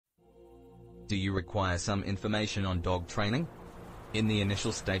Do you require some information on dog training? In the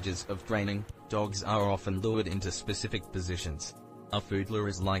initial stages of training, dogs are often lured into specific positions. A food lure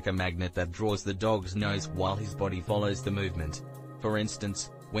is like a magnet that draws the dog's nose while his body follows the movement. For instance,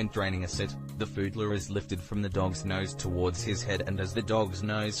 when training a sit, the food lure is lifted from the dog's nose towards his head, and as the dog's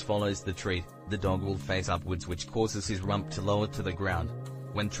nose follows the treat, the dog will face upwards, which causes his rump to lower to the ground.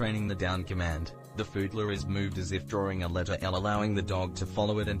 When training the down command, the food lure is moved as if drawing a letter L, allowing the dog to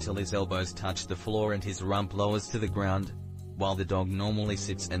follow it until his elbows touch the floor and his rump lowers to the ground. While the dog normally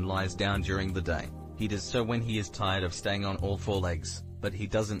sits and lies down during the day, he does so when he is tired of staying on all four legs, but he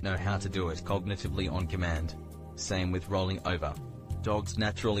doesn't know how to do it cognitively on command. Same with rolling over. Dogs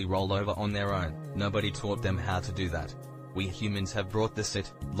naturally roll over on their own. Nobody taught them how to do that. We humans have brought the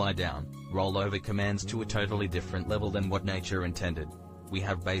sit, lie down, roll over commands to a totally different level than what nature intended. We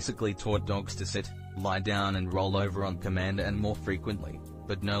have basically taught dogs to sit, lie down and roll over on command, and more frequently,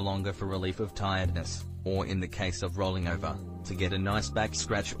 but no longer for relief of tiredness, or in the case of rolling over, to get a nice back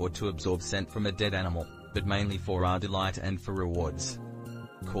scratch or to absorb scent from a dead animal, but mainly for our delight and for rewards.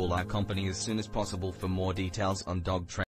 Call our company as soon as possible for more details on dog training.